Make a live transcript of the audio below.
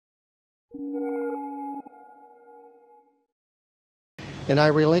and I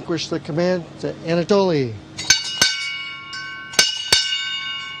relinquish the command to Anatoly.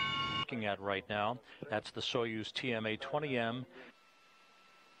 Looking at right now, that's the Soyuz TMA-20M.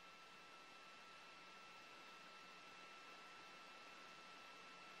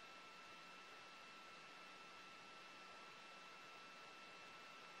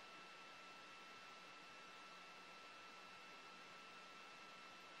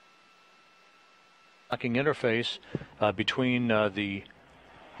 Docking interface between the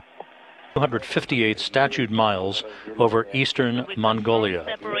 258 statute miles over eastern Mongolia.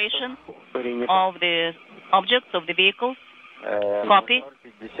 Separation of the objects of the vehicle. Copy.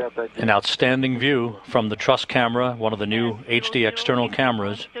 An outstanding view from the truss camera, one of the new HD external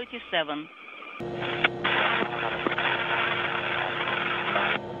cameras. 37.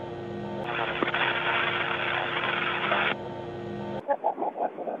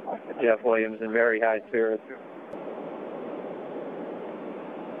 Jeff Williams in very high spirits.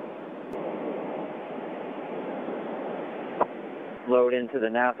 Load into the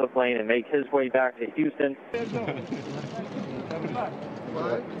NASA plane and make his way back to Houston.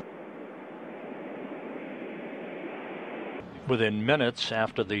 Within minutes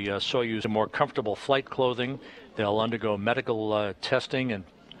after the Soyuz more comfortable flight clothing, they'll undergo medical testing and